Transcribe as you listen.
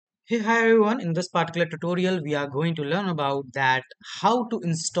Hey, hi everyone. In this particular tutorial, we are going to learn about that how to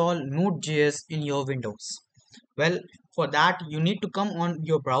install Node.js in your Windows. Well, for that, you need to come on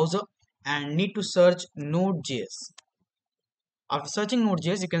your browser and need to search Node.js. After searching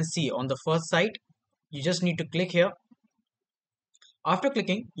Node.js, you can see on the first site, you just need to click here. After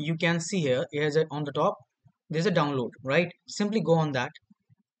clicking, you can see on the top, there's a download, right? Simply go on that.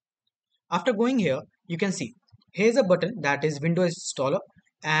 After going here, you can see here's a button that is Windows installer,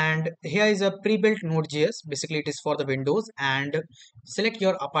 and here is a pre-built Node.js. Basically, it is for the Windows, and select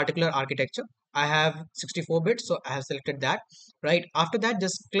your particular architecture. I have 64 bits, so I have selected that. Right after that,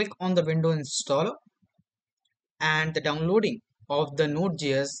 just click on the Windows installer, and the downloading of the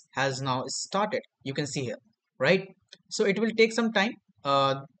Node.js has now started. You can see here, right? So it will take some time.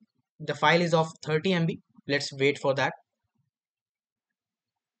 The file is of 30 MB. Let's wait for that.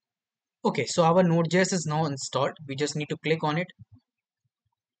 Okay, so our Node.js is now installed. We just need to click on it.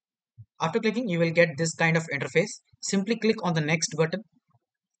 After clicking, you will get this kind of interface. Simply click on the next button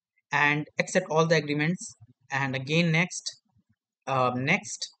and accept all the agreements. And again, next,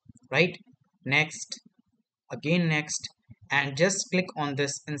 right? Next, again, next, and just click on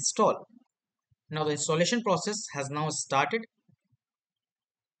this install. Now the installation process has now started.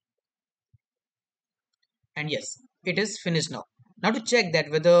 And yes, it is finished now. Now to check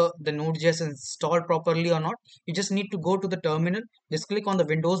that whether the Node.js is installed properly or not, you just need to go to the terminal. Just click on the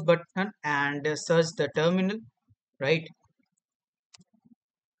Windows button and search the terminal, right?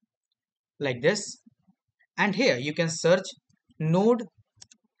 Like this. And here you can search Node-V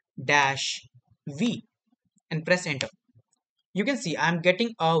and press enter. You can see I'm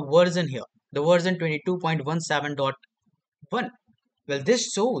getting a version here, the version 22.17.1. Well,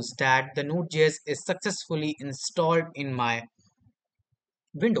 this shows that the Node.js is successfully installed in my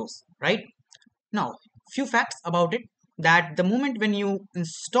Windows, right? Now, few facts about it, that the moment when you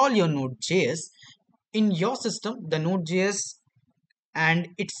install your Node.js in your system, the Node.js and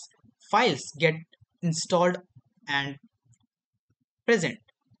its files get installed and present,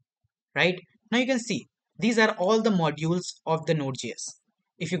 right? Now you can see these are all the modules of the Node.js.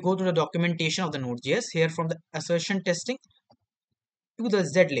 If you go to the documentation of the Node.js here, from the assertion testing to the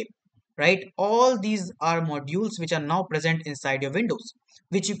zlib, right? All these are modules which are now present inside your Windows,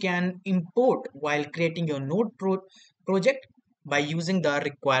 which you can import while creating your project by using the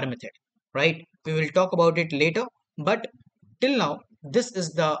require method, right? We will talk about it later, but till now, this is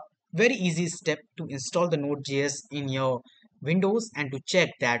the very easy step to install the Node.js in your Windows and to check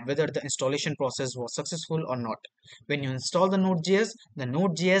that whether the installation process was successful or not. When you install the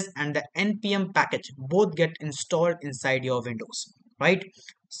Node.js and the npm package both get installed inside your Windows, right?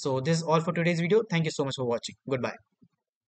 So this is all for today's video. Thank you so much for watching. Goodbye.